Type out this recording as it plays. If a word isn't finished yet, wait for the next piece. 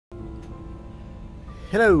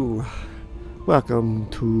Hello! Welcome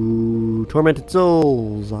to Tormented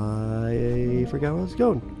Souls. I forgot where I was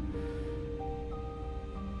going.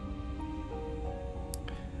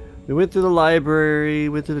 We went through the library,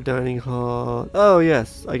 went to the dining hall. Oh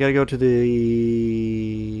yes, I gotta go to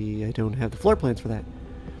the... I don't have the floor plans for that.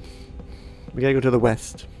 We gotta go to the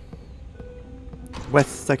west.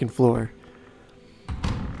 West second floor.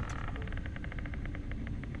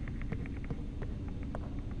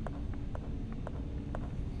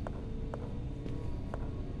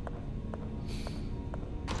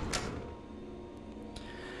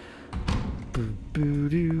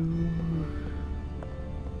 Boo-boo-doo.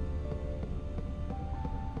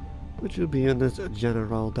 Which will be in this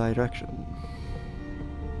general direction.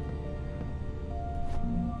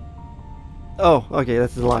 Oh, okay,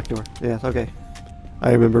 that's the locked door. Yes, okay.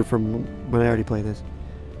 I remember from when I already played this.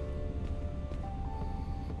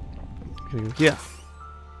 Yeah.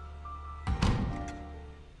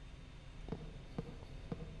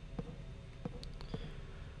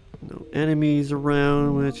 No enemies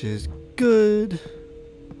around, which is good.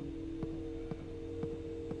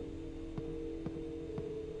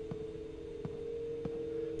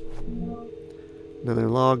 Another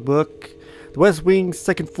logbook. The West Wing's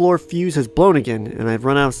second floor fuse has blown again, and I've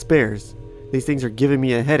run out of spares. These things are giving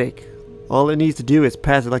me a headache. All it needs to do is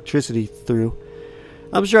pass electricity through.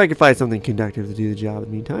 I'm sure I can find something conductive to do the job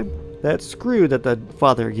in the meantime. That screw that the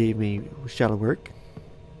father gave me shall work.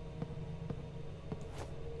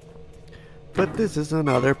 But this is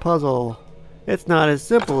another puzzle. It's not as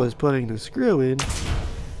simple as putting the screw in,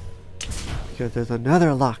 because there's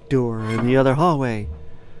another locked door in the other hallway.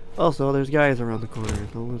 Also, there's guys around the corner,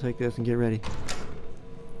 so I'm going to take this and get ready.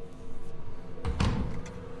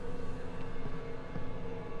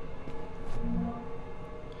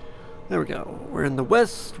 There we go. We're in the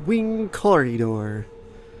West Wing corridor.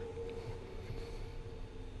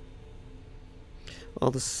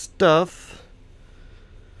 All the stuff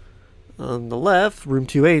on the left, room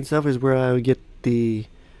 2A and stuff, is where I would get a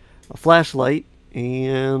flashlight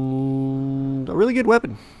and a really good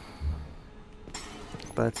weapon.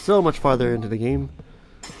 But it's so much farther into the game.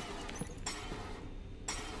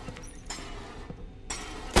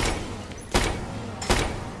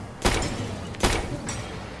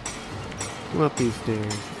 Come up these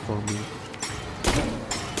stairs for me.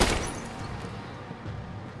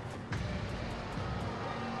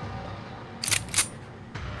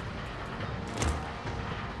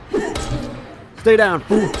 Stay down,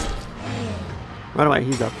 fool! Right away,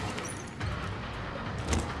 he's up.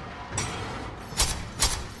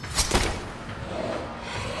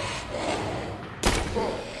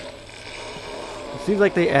 Seems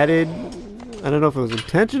like they added, I don't know if it was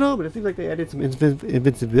intentional, but it seems like they added some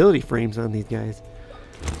invincibility frames on these guys.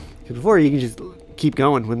 Because before you can just keep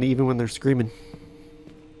going even when they're screaming.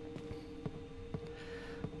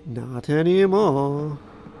 Not anymore.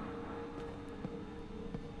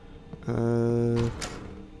 Room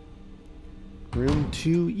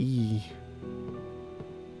 2E.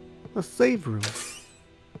 A save room.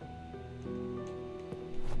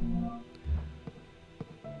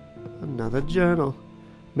 Another journal.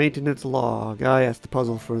 Maintenance log. Ah, yes, the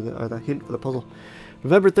puzzle for the hint for the puzzle.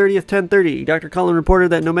 November 30th, 10:30. Dr. Cullen reported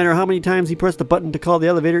that no matter how many times he pressed the button to call the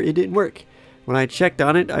elevator, it didn't work. When I checked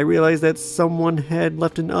on it, I realized that someone had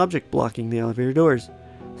left an object blocking the elevator doors,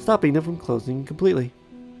 stopping them from closing completely.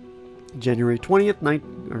 January 20th,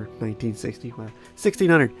 1960. Wow,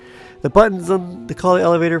 1600. The buttons on to call the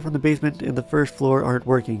elevator from the basement and the first floor aren't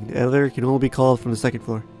working. The elevator can only be called from the second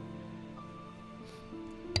floor.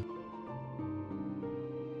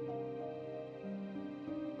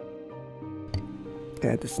 I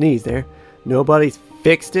had to sneeze there. Nobody's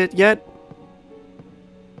fixed it yet?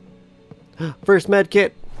 First med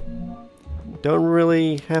kit. Don't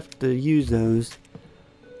really have to use those.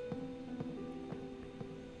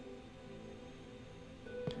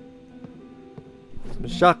 Some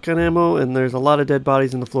shotgun ammo, and there's a lot of dead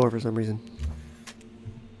bodies on the floor for some reason.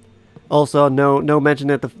 Also, no mention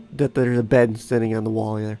that there's a bed sitting on the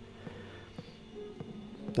wall either.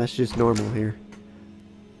 That's just normal here.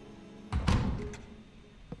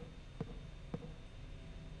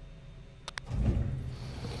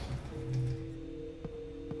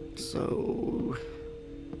 So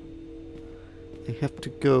I have to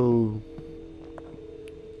go.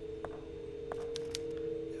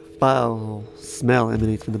 Foul smell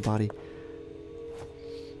emanates from the body.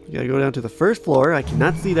 You gotta go down to the first floor. I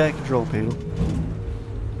cannot see that control panel.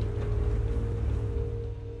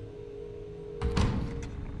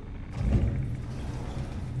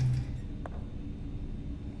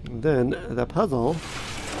 And then the puzzle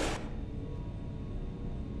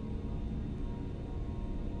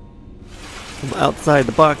from outside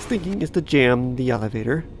the box, thinking is to jam the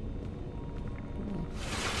elevator.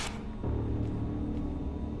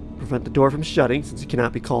 Prevent the door from shutting, since it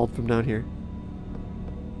cannot be called from down here.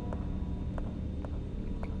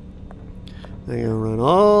 I'm gonna run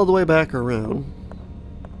all the way back around.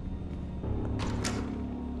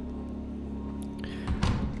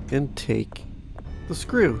 And take the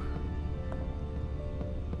screw.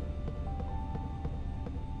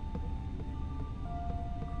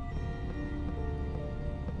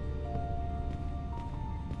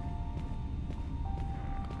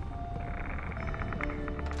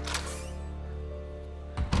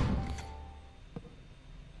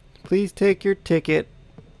 Please take your ticket.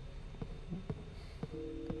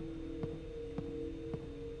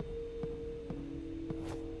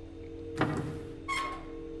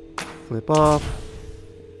 Flip off.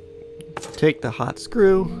 Take the hot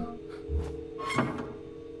screw.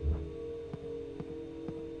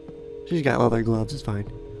 She's got leather gloves, it's fine.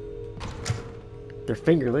 They're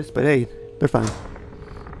fingerless, but hey, they're fine.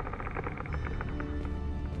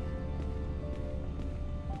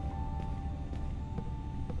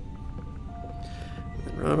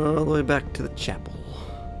 Run all the way back to the chapel.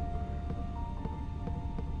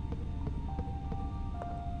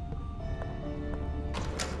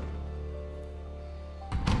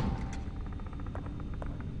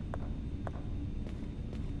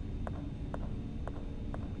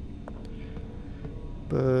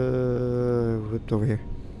 Whipped over here.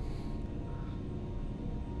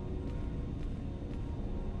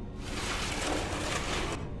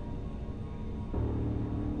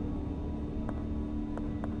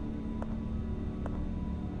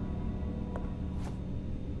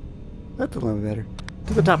 That's a little bit better.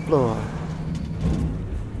 To the top floor.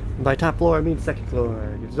 And by top floor, I mean second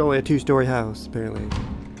floor. It's only a 2-story house, apparently.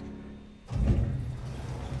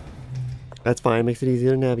 That's fine. Makes it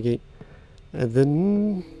easier to navigate. And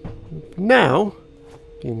then now,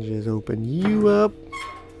 you can just open you up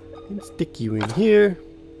and stick you in here.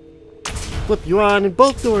 Flip you on, and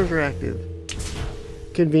both doors are active.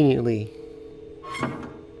 Conveniently.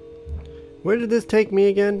 Where did this take me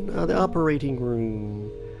again? The operating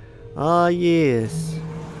room. Ah, yes.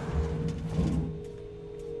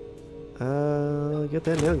 Get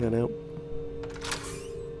that nail gun out.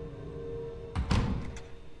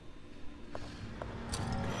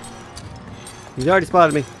 He's already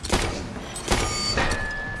spotted me.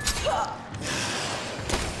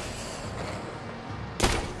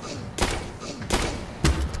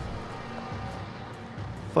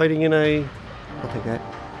 Fighting in a... I'll take that.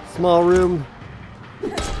 Small room.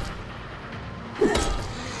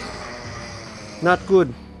 Not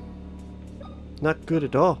good. Not good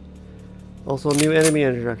at all. Also, new enemy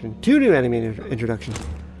introduction. 2 new enemy introductions.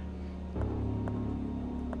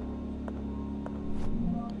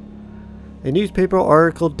 A newspaper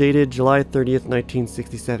article dated July 30th,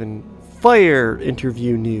 1967. Fire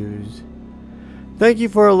interview news. Thank you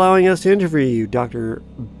for allowing us to interview you, Dr.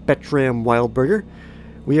 Bertram Wildberger.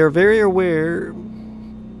 We are very aware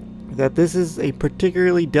that this is a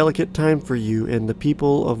particularly delicate time for you and the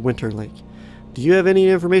people of Winter Lake. Do you have any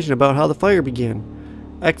information about how the fire began?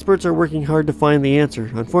 Experts are working hard to find the answer.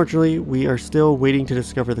 Unfortunately, we are still waiting to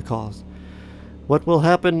discover the cause. What will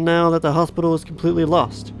happen now that the hospital is completely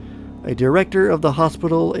lost? A director of the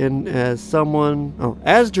hospital and as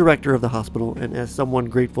director of the hospital and as someone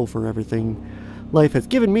grateful for everything life has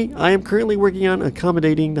given me, I am currently working on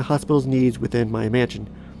accommodating the hospital's needs within my mansion.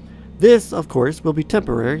 This, of course, will be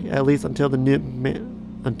temporary, at least until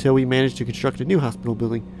until we manage to construct a new hospital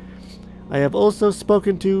building. I have also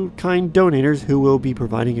spoken to kind donators who will be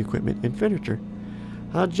providing equipment and furniture.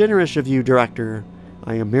 How generous of you, Director.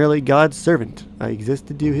 I am merely God's servant. I exist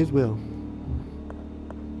to do His will.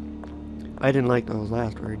 I didn't like those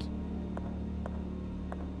last words.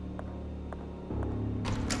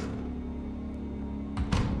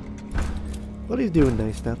 But he's doing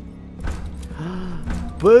nice stuff.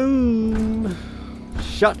 Boom!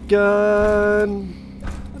 Shotgun!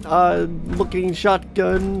 Looking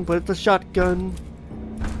shotgun, but it's a shotgun.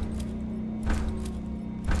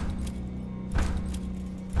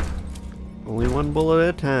 Only one bullet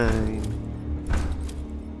at a time.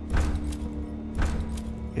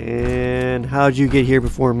 And how'd you get here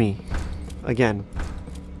before me? Again.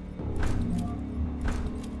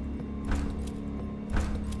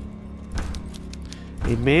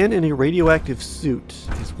 A man in a radioactive suit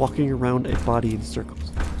is walking around a body in circles.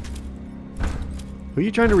 Who are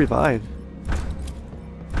you trying to revive?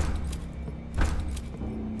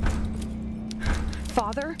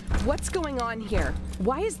 Father, what's going on here?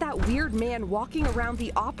 Why is that weird man walking around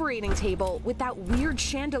the operating table with that weird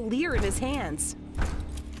chandelier in his hands?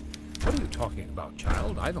 What are you talking about,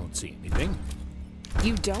 child? I don't see anything.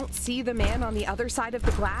 You don't see the man on the other side of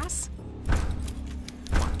the glass?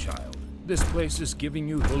 Come on, child. This place is giving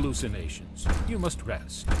you hallucinations. You must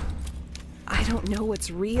rest. I don't know what's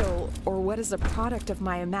real or what is a product of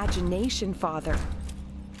my imagination, Father.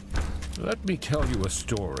 Let me tell you a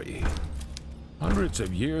story. Hundreds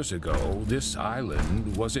of years ago, this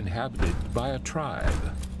island was inhabited by a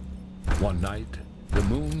tribe. One night, the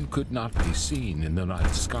moon could not be seen in the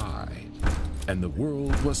night sky, and the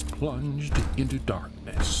world was plunged into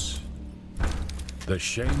darkness. The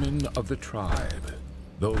shaman of the tribe,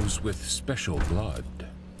 those with special blood,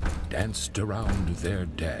 danced around their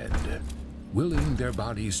dead, willing their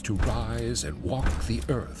bodies to rise and walk the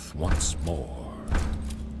earth once more.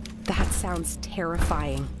 That sounds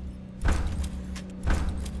terrifying.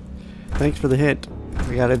 Thanks for the hint.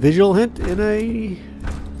 We got a visual hint and a...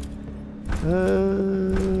 I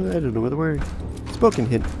don't know what the word. Spoken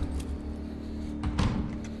hint.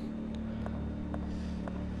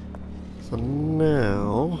 So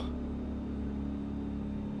now...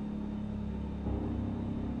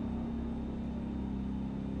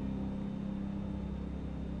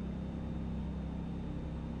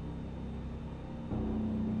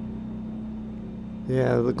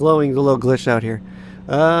 Yeah, the glowing's a little glitched out here.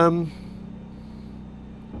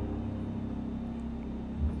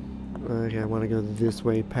 Okay, I want to go this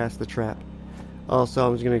way past the trap. Also,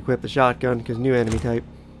 I'm just going to equip the shotgun because new enemy type.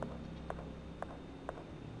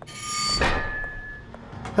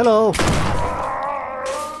 Hello!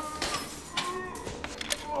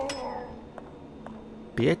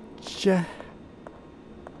 Bitch.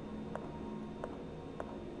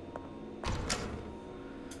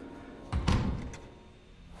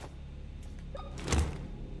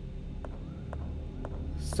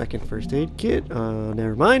 Second first aid kit.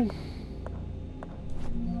 Never mind.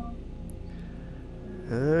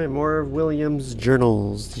 Alright, more of William's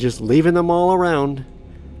journals. Just leaving them all around.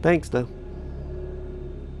 Thanks, though.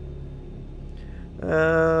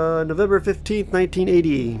 November 15th,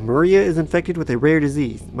 1980. Maria is infected with a rare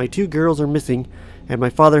disease. My 2 girls are missing, and my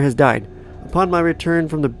father has died. Upon my return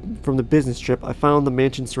from the business trip, I found the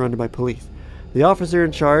mansion surrounded by police. The officer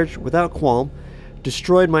in charge, without qualm,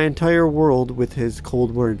 destroyed my entire world with his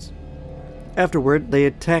cold words. Afterward, they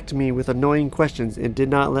attacked me with annoying questions and did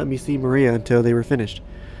not let me see Maria until they were finished.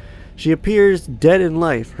 She appears dead in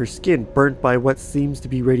life. Her skin, burnt by what seems to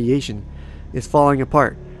be radiation, is falling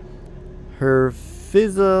apart. Her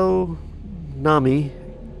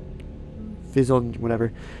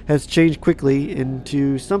whatever, has changed quickly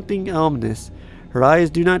into something ominous. Her eyes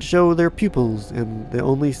do not show their pupils, and the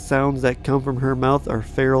only sounds that come from her mouth are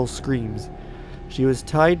feral screams. She was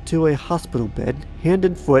tied to a hospital bed, hand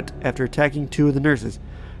and foot, after attacking 2 of the nurses.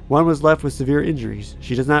 One was left with severe injuries.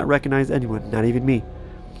 She does not recognize anyone, not even me.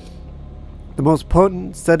 The most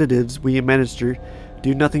potent sedatives we administer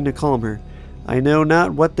do nothing to calm her. I know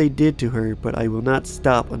not what they did to her, but I will not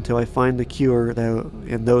stop until I find the cure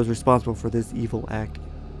and those responsible for this evil act.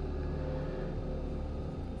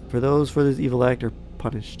 For this evil act are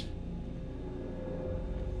punished.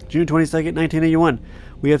 June 22nd, 1981.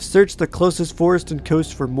 We have searched the closest forest and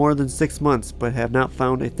coast for more than 6 months, but have not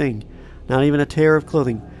found a thing. Not even a tear of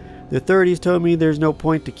clothing. The authorities told me there's no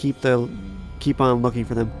point to keep on looking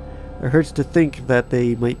for them. It hurts to think that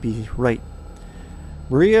they might be right.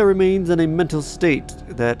 Maria remains in a mental state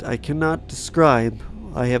that I cannot describe.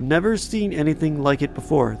 I have never seen anything like it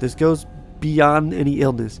before. This goes beyond any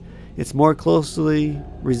illness. It more closely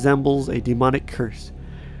resembles a demonic curse.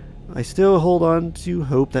 I still hold on to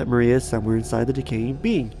hope that Maria is somewhere inside the decaying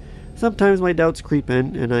being. Sometimes my doubts creep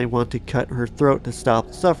in, and I want to cut her throat to stop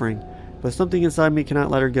the suffering, but something inside me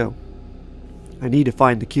cannot let her go. I need to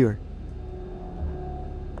find the cure.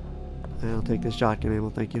 I'll take this shotgun ammo,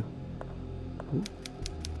 thank you. Ooh.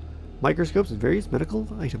 Microscopes and various medical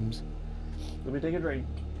items. Let me take a drink.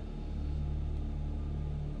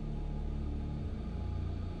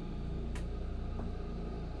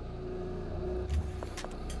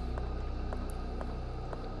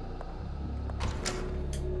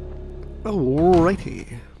 Alrighty.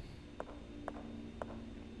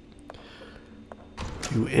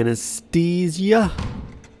 To anesthesia.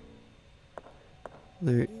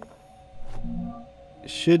 There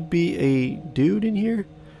should be a dude in here.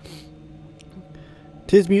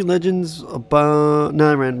 Tismute Legends about...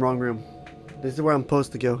 No, I ran wrong room. This is where I'm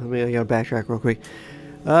supposed to go. I gotta backtrack real quick.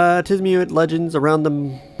 Tismute Legends around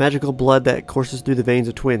the magical blood that courses through the veins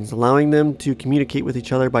of twins, allowing them to communicate with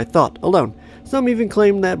each other by thought alone. Some even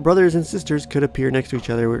claim that brothers and sisters could appear next to each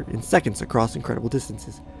other in seconds across incredible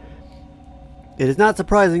distances. It is not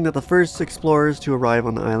surprising that the first explorers to arrive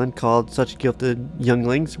on the island called such gifted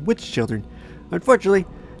younglings witch children. Unfortunately,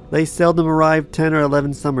 they seldom arrived 10 or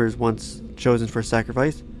 11 summers once chosen for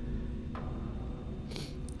sacrifice.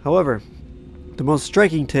 However, the most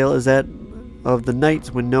striking tale is that of the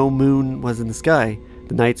nights when no moon was in the sky,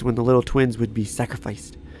 the nights when the little twins would be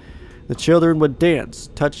sacrificed. The children would dance,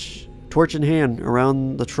 torch in hand,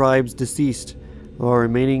 around the tribe's deceased, while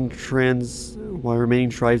remaining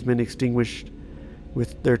tribesmen extinguished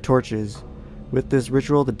with their torches. With this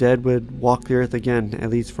ritual, the dead would walk the earth again, at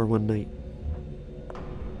least for one night.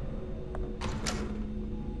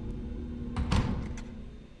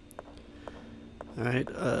 Alright,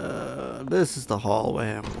 this is the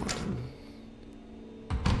hallway I'm wanting.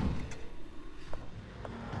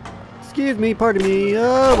 Excuse me, pardon me,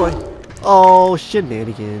 oh boy. Oh,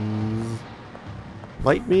 shenanigans.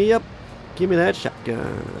 Light me up. Give me that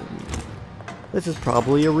shotgun. This is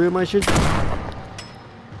probably a room I should...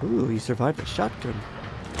 Ooh, he survived the shotgun.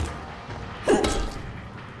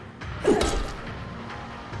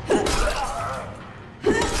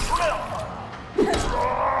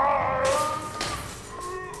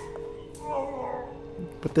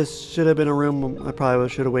 But this should have been a room. I probably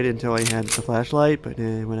should have waited until I had the flashlight, but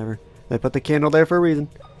whatever. I put the candle there for a reason.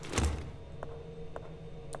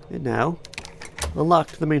 And now,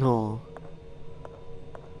 unlocked the main hall.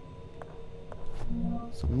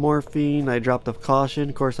 Some morphine. I dropped the caution.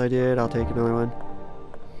 Of course I did. I'll take another one.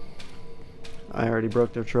 I already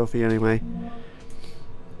broke the trophy anyway.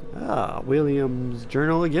 Ah, William's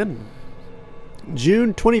journal again.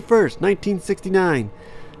 June 21st, 1969.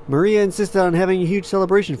 Maria insisted on having a huge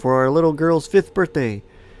celebration for our little girl's 5th birthday.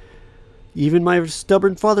 Even my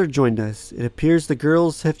stubborn father joined us. It appears the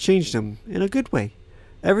girls have changed him, in a good way.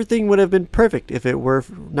 Everything would have been perfect if it were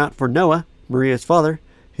not for Noah, Maria's father.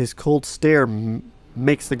 His cold stare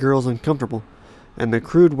makes the girls uncomfortable, and the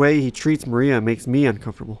crude way he treats Maria makes me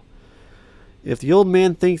uncomfortable. If the old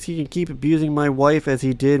man thinks he can keep abusing my wife as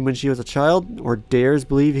he did when she was a child, or dares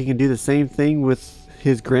believe he can do the same thing with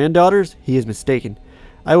his granddaughters, he is mistaken.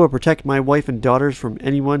 I will protect my wife and daughters from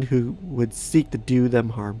anyone who would seek to do them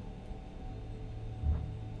harm.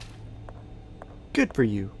 Good for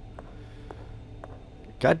you.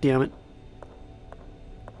 God damn it.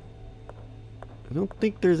 I don't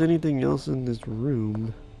think there's anything else in this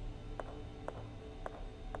room.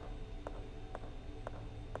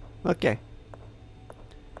 Okay.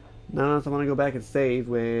 Now unless I want to go back and save,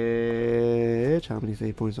 which... How many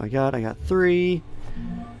save points do I got? I got 3.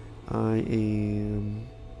 I am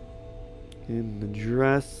in the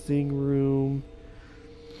dressing room.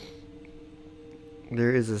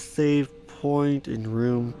 There is a save point in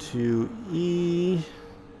room 2E.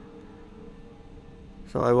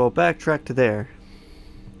 So I will backtrack to there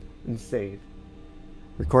and save.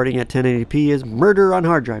 Recording at 1080p is murder on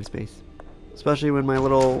hard drive space. Especially when my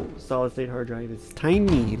little solid state hard drive is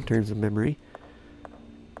tiny in terms of memory.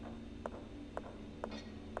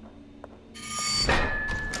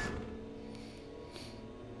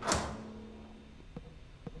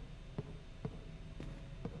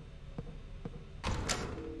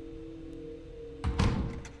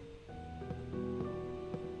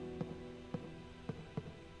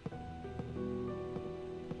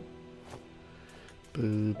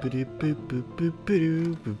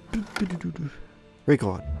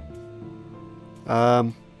 Record.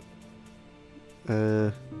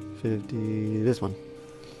 50, this one.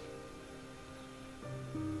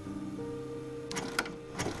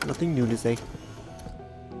 Nothing new to say.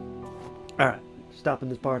 Alright, stopping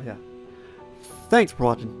this part here. Thanks for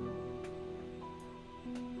watching.